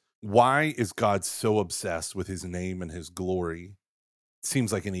 is, why is God so obsessed with his name and his glory?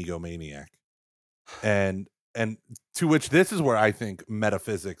 Seems like an egomaniac. And to which, this is where I think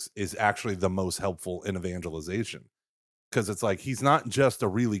metaphysics is actually the most helpful in evangelization. Because it's like, he's not just a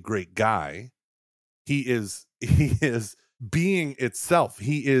really great guy. He is being itself.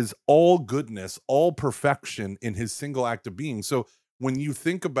 He is all goodness, all perfection in his single act of being. So when you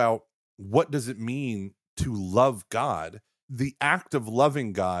think about what does it mean to love God, the act of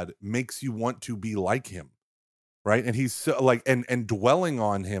loving God makes you want to be like him, right? And he's so, like, and dwelling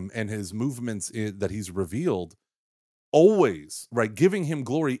on him and his movements that he's revealed, always, right? Giving him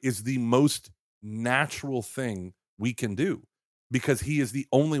glory is the most natural thing we can do, because he is the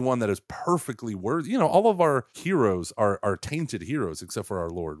only one that is perfectly worthy. All of our heroes are tainted heroes, except for our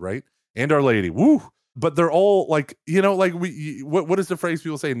Lord, right? And Our Lady. Woo! But they're all like, like what is the phrase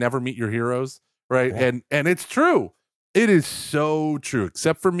people say? Never meet your heroes, right? Yeah. And it's true. It is so true,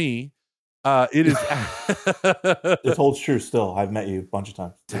 except for me. It is. It holds true still. I've met you a bunch of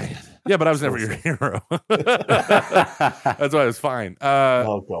times. Dang it. Yeah, but I was never your hero. That's why I was fine.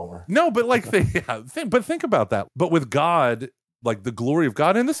 Oh, Gomer. No, but like, think about that. But with God, like the glory of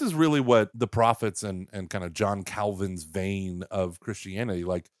God. And this is really what the prophets and kind of John Calvin's vein of Christianity,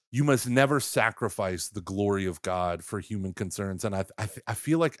 like you must never sacrifice the glory of God for human concerns. And I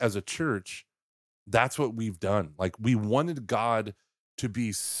feel like as a church, that's what we've done. Like we wanted God to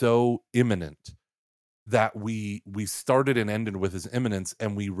be so immanent that we started and ended with his immanence,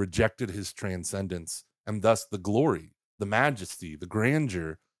 and we rejected his transcendence, and thus the glory, the majesty, the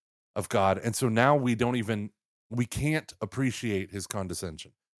grandeur of God. And so now we can't appreciate his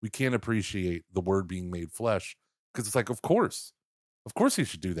condescension. We can't appreciate the word being made flesh, because it's like, of course he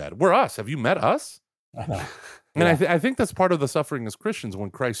should do that. We're us. Have you met us? Yeah. And I think that's part of the suffering as Christians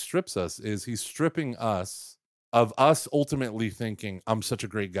when Christ strips us, is he's stripping us of us ultimately thinking, I'm such a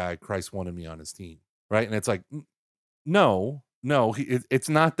great guy, Christ wanted me on his team, right? And it's like, no, it's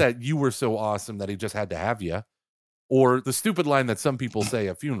not that you were so awesome that he just had to have you. Or the stupid line that some people say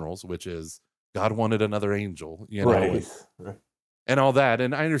at funerals, which is, God wanted another angel, you know, Right. and all that.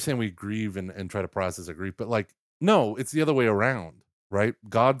 And I understand we grieve and try to process a grief, but like, no, it's the other way around. Right?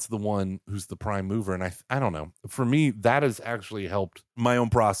 God's the one who's the prime mover. And I don't know. For me, that has actually helped my own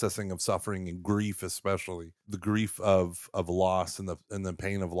processing of suffering and grief, especially the grief of loss and the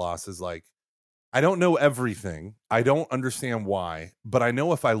pain of loss is like, I don't know everything. I don't understand why, but I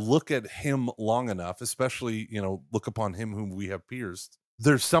know if I look at him long enough, especially, you know, look upon him whom we have pierced,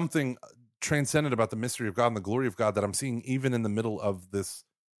 there's something transcendent about the mystery of God and the glory of God that I'm seeing even in the middle of this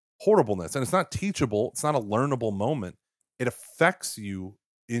horribleness. And it's not teachable. It's not a learnable moment. It affects you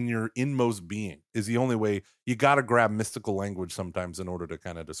in your inmost being is the only way. You got to grab mystical language sometimes in order to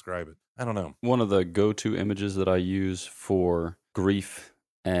kind of describe it. I don't know. One of the go-to images that I use for grief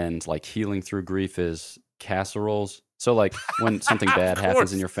and like healing through grief is casseroles. So like when something bad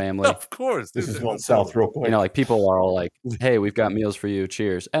happens in your family, of course, this is going south real quick. you know, like people are all like, hey, we've got meals for you.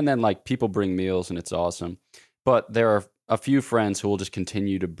 Cheers. And then like people bring meals and it's awesome. But there are a few friends who will just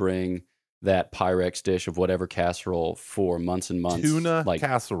continue to bring that Pyrex dish of whatever casserole for months and months. Tuna like,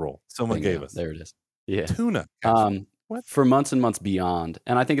 casserole. Someone gave us. There it is. Yeah. Tuna casserole. For months and months beyond.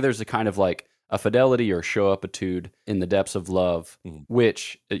 And I think there's a kind of like a fidelity or show-up-itude in the depths of love,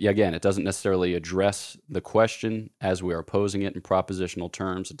 which, again, it doesn't necessarily address the question as we are posing it in propositional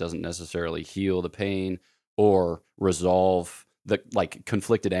terms. It doesn't necessarily heal the pain or resolve the like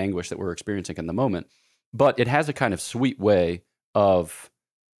conflicted anguish that we're experiencing in the moment. But it has a kind of sweet way of,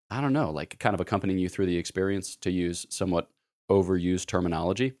 I don't know, like kind of accompanying you through the experience, to use somewhat overused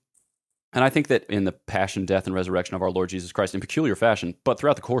terminology. And I think that in the passion, death, and resurrection of our Lord Jesus Christ, in peculiar fashion, but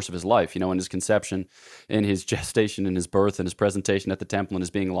throughout the course of his life, you know, in his conception, in his gestation, in his birth, in his presentation at the temple, and his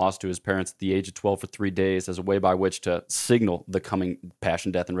being lost to his parents at the age of 12 for 3 days as a way by which to signal the coming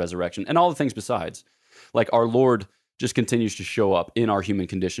passion, death, and resurrection, and all the things besides. Like our Lord just continues to show up in our human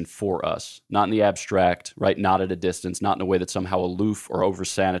condition for us, not in the abstract, right? Not at a distance, not in a way that's somehow aloof or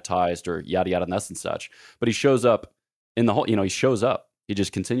over-sanitized or yada, yada, and such. But he shows up in the whole, you know, he shows up. He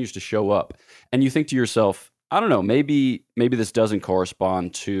just continues to show up. And you think to yourself, I don't know, maybe this doesn't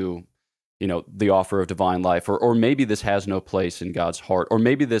correspond to, you know, the offer of divine life, or maybe this has no place in God's heart, or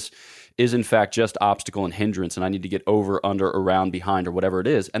maybe this is in fact just obstacle and hindrance, and I need to get over, under, around, behind, or whatever it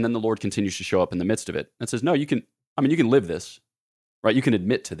is. And then the Lord continues to show up in the midst of it and says, no, you can live this, right? You can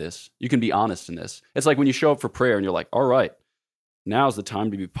admit to this. You can be honest in this. It's like when you show up for prayer and you're like, all right, now's the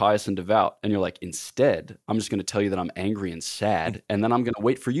time to be pious and devout. And you're like, instead, I'm just going to tell you that I'm angry and sad. And then I'm going to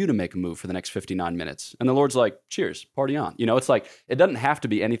wait for you to make a move for the next 59 minutes. And the Lord's like, cheers, party on. You know, it's like, it doesn't have to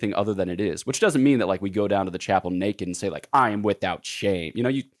be anything other than it is, which doesn't mean that like we go down to the chapel naked and say like, I am without shame. You know,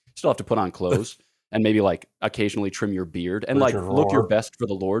 you still have to put on clothes and maybe like occasionally trim your beard and like look your best for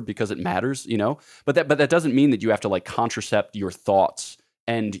the Lord because it matters, you know, but that doesn't mean that you have to like contracept your thoughts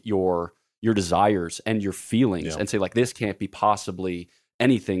and your desires and your feelings and say like, this can't be possibly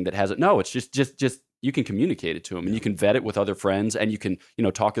anything that has it. No, it's just you can communicate it to him and you can vet it with other friends and you can, you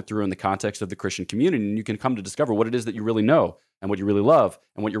know, talk it through in the context of the Christian community, and you can come to discover what it is that you really know and what you really love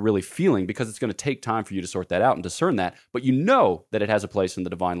and what you're really feeling, because it's going to take time for you to sort that out and discern that. But you know that it has a place in the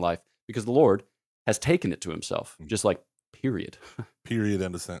divine life because the Lord has taken it to himself, just like period. Period,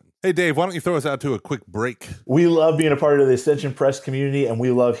 end of sentence. Hey, Dave, why don't you throw us out to a quick break? We love being a part of the Ascension Press community, and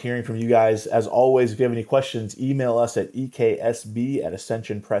we love hearing from you guys. As always, if you have any questions, email us at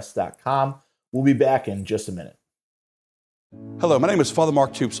eksb@ascensionpress.com. We'll be back in just a minute. Hello, my name is Father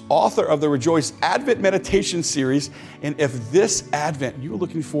Mark Toops, author of the Rejoice Advent Meditation Series. And if this Advent you're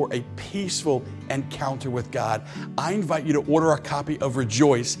looking for a peaceful encounter with God, I invite you to order a copy of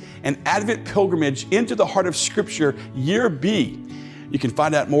Rejoice, an Advent pilgrimage into the heart of Scripture, Year B. You can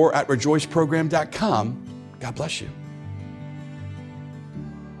find out more at rejoiceprogram.com. God bless you.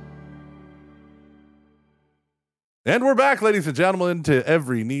 And we're back, ladies and gentlemen, to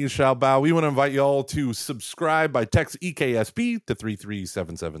Every Knee Shall Bow. We want to invite you all to subscribe by text EKSP to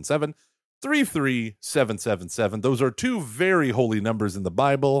 33777. 33777. Those are two very holy numbers in the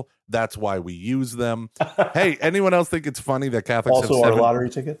Bible. That's why we use them. Hey, anyone else think it's funny that Catholics also have our lottery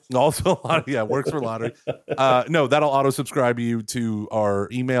tickets? Also, yeah, works for lottery. No, that'll auto-subscribe you to our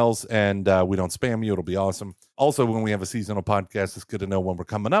emails, and we don't spam you. It'll be awesome. Also, when we have a seasonal podcast, it's good to know when we're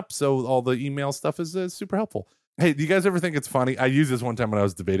coming up, so all the email stuff is super helpful. Hey, do you guys ever think it's funny? I used this one time when I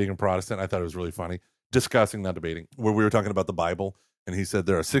was debating a Protestant. I thought it was really funny. Discussing, not debating, where we were talking about the Bible. And he said,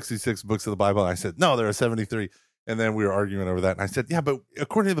 there are 66 books of the Bible. And I said, no, there are 73. And then we were arguing over that. And I said, yeah, but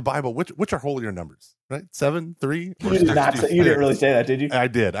according to the Bible, which are holier numbers, right? 7, 3? You didn't really say that, did you? I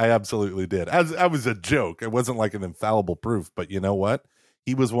did. I absolutely did. I was a joke. It wasn't like an infallible proof. But you know what?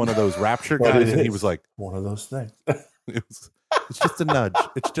 He was one of those rapture guys. And he was like, one of those things. It's just a nudge.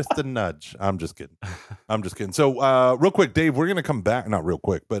 It's just a nudge. I'm just kidding. So real quick, Dave, we're going to come back. Not real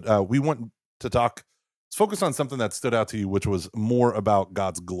quick, but we want to talk. Let's focus on something that stood out to you, which was more about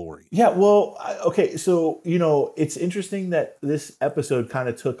God's glory. Yeah, well, okay. So, it's interesting that this episode kind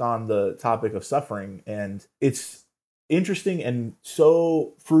of took on the topic of suffering. And it's interesting and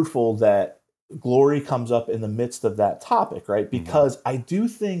so fruitful that glory comes up in the midst of that topic, right? Because I do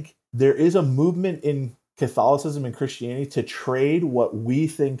think there is a movement in Catholicism and Christianity to trade what we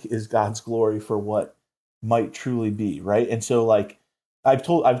think is God's glory for what might truly be, right? And so, like, I've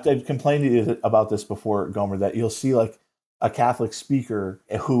complained to you about this before, Gomer, that you'll see like a Catholic speaker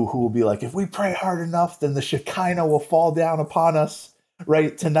who will be like, if we pray hard enough, then the Shekinah will fall down upon us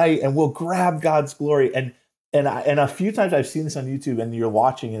right tonight, and we'll grab God's glory. And a few times I've seen this on YouTube, and you're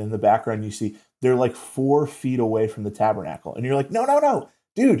watching, and in the background you see they're like 4 feet away from the tabernacle, and you're like, no,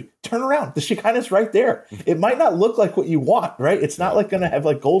 dude, turn around. The Shekinah's right there. It might not look like what you want, right? It's not like going to have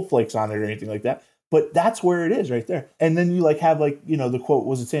like gold flakes on it or anything like that. But that's where it is right there. And then you like have like, the quote,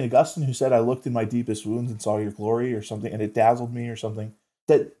 was it St. Augustine who said, I looked in my deepest wounds and saw your glory or something, and it dazzled me or something.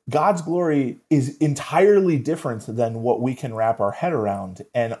 That God's glory is entirely different than what we can wrap our head around.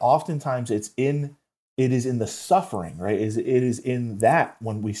 And oftentimes it is in the suffering, right? It is in that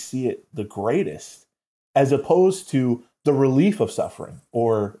when we see it the greatest, as opposed to the relief of suffering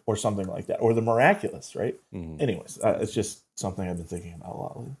or something like that, or the miraculous, right? Mm-hmm. Anyways, it's just something I've been thinking about a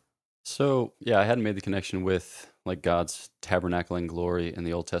lot lately. So, yeah, I hadn't made the connection with like God's tabernacling glory in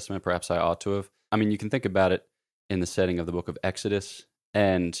the Old Testament. Perhaps I ought to have. I mean, you can think about it in the setting of the book of Exodus.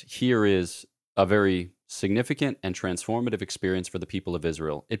 And here is a very significant and transformative experience for the people of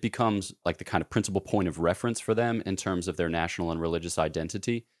Israel. It becomes like the kind of principal point of reference for them in terms of their national and religious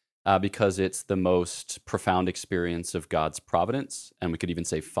identity, because it's the most profound experience of God's providence. And we could even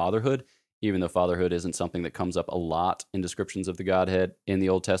say fatherhood, even though fatherhood isn't something that comes up a lot in descriptions of the Godhead in the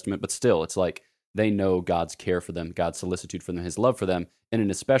Old Testament. But still, it's like they know God's care for them, God's solicitude for them, his love for them, and in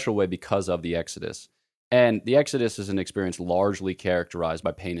a special way because of the Exodus. And the Exodus is an experience largely characterized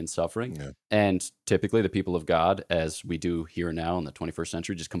by pain and suffering. Yeah. And typically the people of God, as we do here and now in the 21st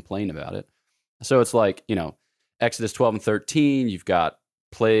century, just complain about it. So it's like, Exodus 12 and 13, you've got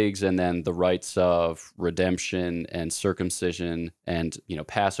plagues and then the rites of redemption and circumcision and,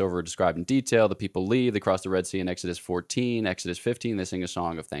 Passover described in detail. The people leave, they cross the Red Sea in Exodus 14, Exodus 15, they sing a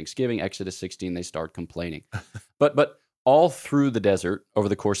song of thanksgiving. Exodus 16, they start complaining. But all through the desert over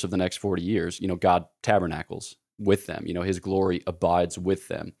the course of the next 40 years, God tabernacles with them. His glory abides with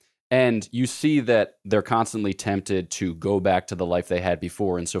them. And you see that they're constantly tempted to go back to the life they had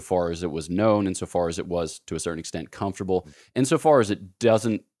before, insofar as it was known, insofar as it was, to a certain extent, comfortable, insofar as it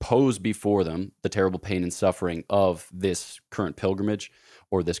doesn't pose before them the terrible pain and suffering of this current pilgrimage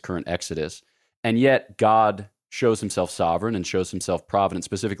or this current exodus. And yet God shows himself sovereign and shows himself provident,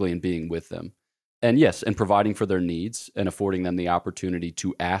 specifically in being with them. And yes, and providing for their needs and affording them the opportunity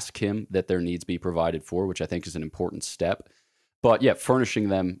to ask him that their needs be provided for, which I think is an important step. But yeah, furnishing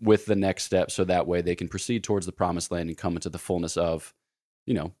them with the next step so that way they can proceed towards the promised land and come into the fullness of,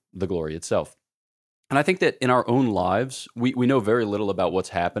 the glory itself. And I think that in our own lives, we know very little about what's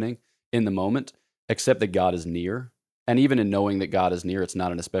happening in the moment, except that God is near. And even in knowing that God is near, it's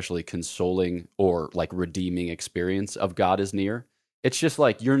not an especially consoling or like redeeming experience of God is near. It's just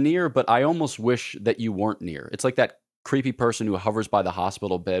like, you're near, but I almost wish that you weren't near. It's like that creepy person who hovers by the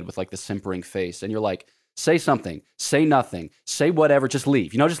hospital bed with like the simpering face. And you're like, say something, say nothing, say whatever, just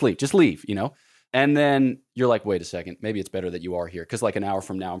leave, just leave. And then you're like, wait a second, maybe it's better that you are here. Because like an hour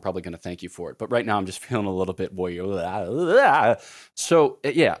from now, I'm probably going to thank you for it. But right now I'm just feeling a little bit, So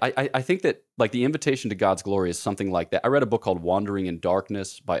yeah, I think that like the invitation to God's glory is something like that. I read a book called Wandering in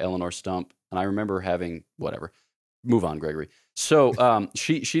Darkness by Eleanor Stump. And I remember having move on, Gregory. So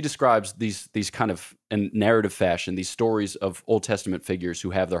she describes these kind of, in narrative fashion, these stories of Old Testament figures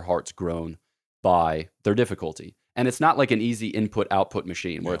who have their hearts grown by their difficulty. And it's not like an easy input-output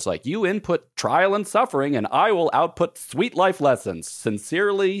machine where it's like, you input trial and suffering and I will output sweet life lessons.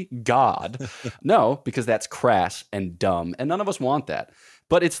 Sincerely, God. No, because that's crass and dumb, and none of us want that.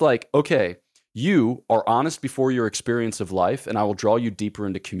 But it's like, okay, you are honest before your experience of life, and I will draw you deeper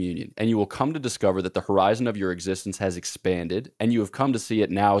into communion. And you will come to discover that the horizon of your existence has expanded, and you have come to see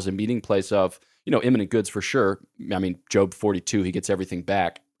it now as a meeting place of, imminent goods for sure. I mean, Job 42, he gets everything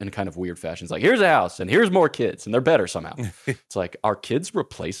back in a kind of weird fashion. It's like, here's a house, and here's more kids, and they're better somehow. It's like, are kids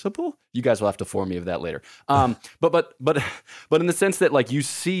replaceable? You guys will have to inform me of that later. But in the sense that, like, you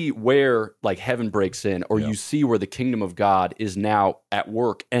see where, like, heaven breaks in, or you see where the kingdom of God is now at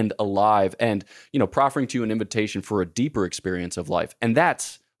work and alive, and proffering to you an invitation for a deeper experience of life, and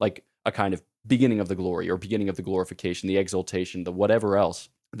that's like a kind of beginning of the glory, or beginning of the glorification, the exaltation, the whatever else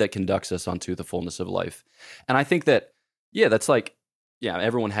that conducts us onto the fullness of life. And I think that, that's like,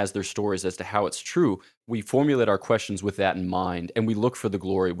 everyone has their stories as to how it's true. We formulate our questions with that in mind, and we look for the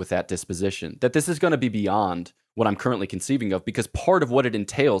glory with that disposition, that this is going to be beyond what I'm currently conceiving of, because part of what it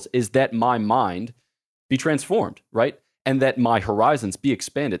entails is that my mind be transformed, right? And that my horizons be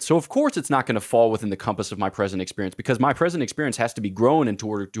expanded. So of course it's not going to fall within the compass of my present experience, because my present experience has to be grown in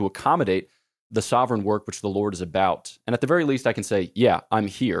order to accommodate the sovereign work which the Lord is about. And at the very least, I can say, I'm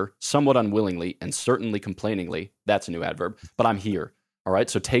here, somewhat unwillingly and certainly complainingly. That's a new adverb, but I'm here. All right,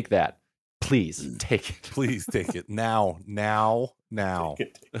 so take that. Please take it. Please take it. Now.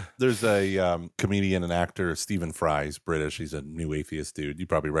 There's a comedian and actor, Stephen Fry. He's British. He's a new atheist dude. You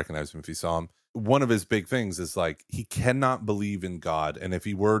probably recognize him if you saw him. One of his big things is, like, he cannot believe in God. And if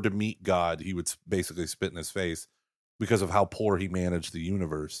he were to meet God, he would basically spit in his face because of how poor he managed the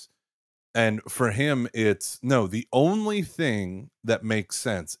universe. And for him, it's, no, the only thing that makes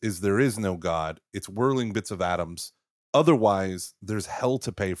sense is there is no God. It's whirling bits of atoms. Otherwise, there's hell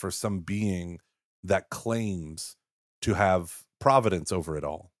to pay for some being that claims to have providence over it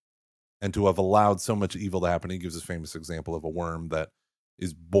all and to have allowed so much evil to happen. He gives this famous example of a worm that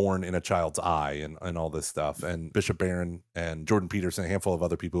is born in a child's eye and all this stuff. And Bishop Barron and Jordan Peterson, a handful of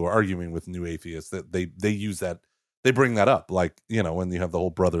other people who are arguing with new atheists, that they use that, they bring that up. Like, when you have the whole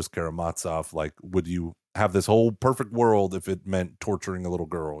Brothers Karamazov, like, would you have this whole perfect world if it meant torturing a little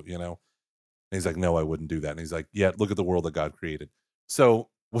girl, And he's like, no, I wouldn't do that. And he's like, yeah, look at the world that God created. So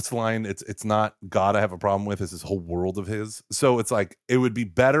what's the line? It's not God I have a problem with, it's this whole world of his. So it's like, it would be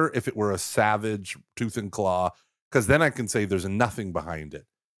better if it were a savage tooth and claw, because then I can say there's nothing behind it.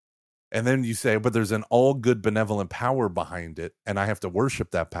 And then you say, but there's an all good benevolent power behind it, and I have to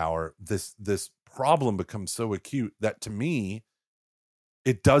worship that power. This problem becomes so acute that, to me,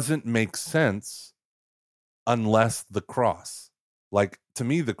 it doesn't make sense unless the cross. Like, to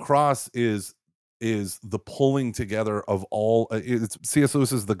me, the cross is the pulling together of all. It's C.S.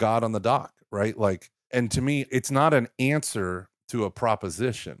 Lewis is the God on the dock, right? Like, and to me, it's not an answer to a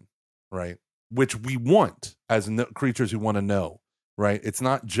proposition, right? Which we want as creatures who want to know, right? It's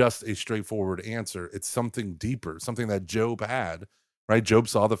not just a straightforward answer. It's something deeper, something that Job had, right? Job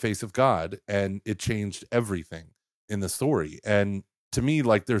saw the face of God, and it changed everything in the story. And to me,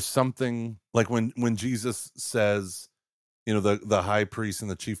 like, there's something like when Jesus says, the high priest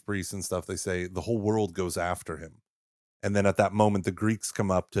and the chief priests and stuff, they say the whole world goes after him. And then at that moment, the Greeks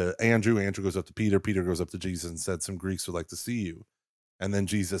come up to Andrew. Andrew goes up to Peter. Peter goes up to Jesus and said, some Greeks would like to see you. And then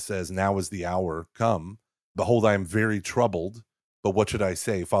Jesus says, now is the hour come. Behold, I am very troubled. But what should I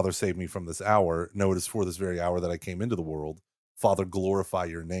say? Father, save me from this hour. No, it is for this very hour that I came into the world. Father, glorify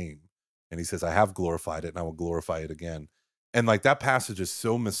your name. And he says, I have glorified it, and I will glorify it again. And, like, that passage is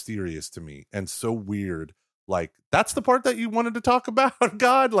so mysterious to me and so weird. Like, that's the part that you wanted to talk about,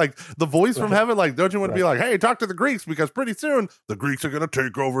 God? Like, the voice from heaven, like, don't you want to be like, hey, talk to the Greeks, because pretty soon the Greeks are going to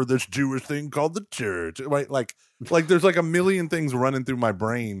take over this Jewish thing called the church, right? Like there's like a million things running through my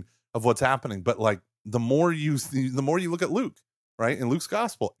brain of what's happening. But, like, the more you look at Luke, right? In Luke's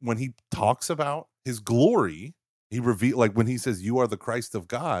gospel, when he talks about his glory, he reveals, like, when he says, you are the Christ of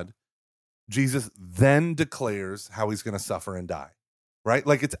God, Jesus then declares how he's going to suffer and die, right?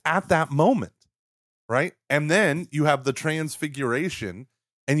 Like, it's at that moment. Right. And then you have the transfiguration,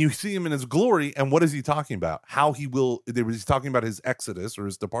 and you see him in his glory. And what is he talking about? How he's talking about his exodus, or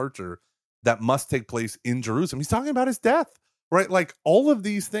his departure that must take place in Jerusalem. He's talking about his death, right? Like, all of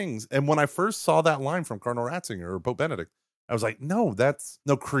these things. And when I first saw that line from Cardinal Ratzinger or Pope Benedict, I was like, no, that's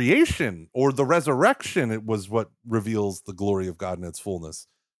no creation or the resurrection. It was what reveals the glory of God in its fullness.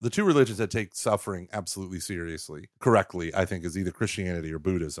 The two religions that take suffering absolutely seriously, correctly, I think, is either Christianity or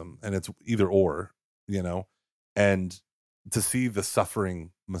Buddhism. And it's either or. And to see the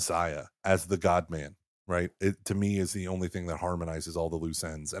suffering Messiah as the God-man, right? It, to me, is the only thing that harmonizes all the loose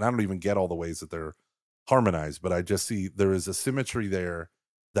ends. And I don't even get all the ways that they're harmonized, but I just see there is a symmetry there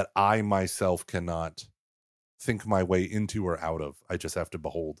that I myself cannot think my way into or out of. I just have to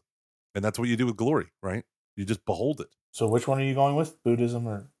behold. And that's what you do with glory, right? You just behold it. So which one are you going with? Buddhism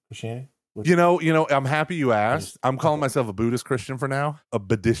or Christianity? You know, I'm happy you asked. I'm calling myself a Buddhist Christian for now, a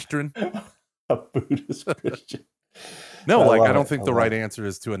Buddhistran. A Buddhist Christian. No, I don't think the right answer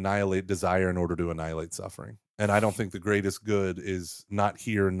is to annihilate desire in order to annihilate suffering. And I don't think the greatest good is not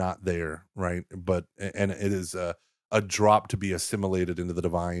here, not there, right? But, and it is a drop to be assimilated into the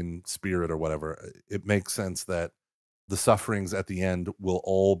divine spirit or whatever. It makes sense that the sufferings at the end will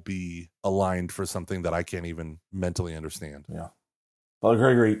all be aligned for something that I can't even mentally understand. Yeah. Well,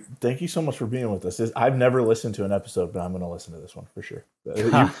 Gregory, thank you so much for being with us. I've never listened to an episode, but I'm going to listen to this one for sure.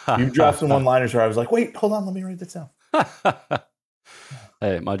 You've dropped some one-liners where I was like, wait, hold on, let me write this down.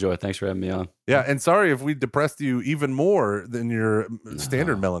 Hey, my joy. Thanks for having me on. Yeah, and sorry if we depressed you even more than your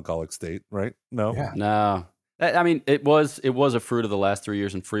standard melancholic state, right? No. Yeah. No. I mean, it was a fruit of the last 3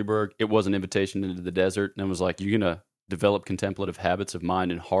 years in Freiburg. It was an invitation into the desert, and it was like, you're going to develop contemplative habits of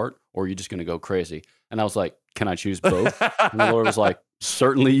mind and heart, or are you just going to go crazy? And I was like, can I choose both? And the Lord was like,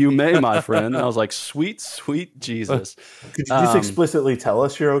 certainly you may, my friend. And I was like, sweet, sweet Jesus. Could you just explicitly tell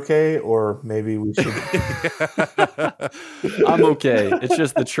us you're okay, or maybe we should? I'm okay. It's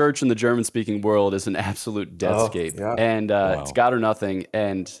just the church in the German-speaking world is an absolute deathscape. Yeah. And it's God or nothing,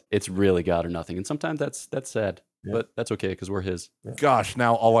 and it's really God or nothing. And sometimes that's sad. Yeah. But that's okay because we're his. Gosh,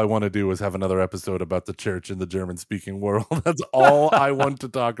 now all I want to do is have another episode about the church in the German-speaking world. That's all I want to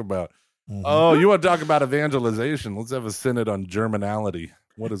talk about. Mm-hmm. Oh, you want to talk about evangelization? Let's have a synod on Germanality.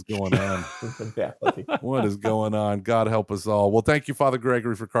 What is going on? What is going on? God help us all. Well, thank you, Father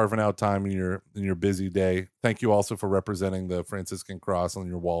Gregory, for carving out time in your busy day. Thank you also for representing the Franciscan cross on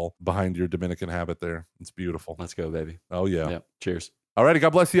your wall behind your Dominican habit there. It's beautiful. Let's go, baby. Oh, yeah. Yep. Cheers. All righty, God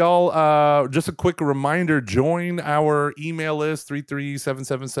bless you all. Just a quick reminder, join our email list,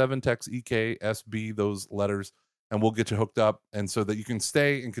 33777, text EKSB, those letters, and we'll get you hooked up, and so that you can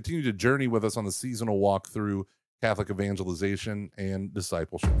stay and continue to journey with us on the seasonal walk through Catholic evangelization and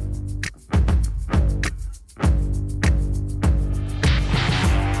discipleship.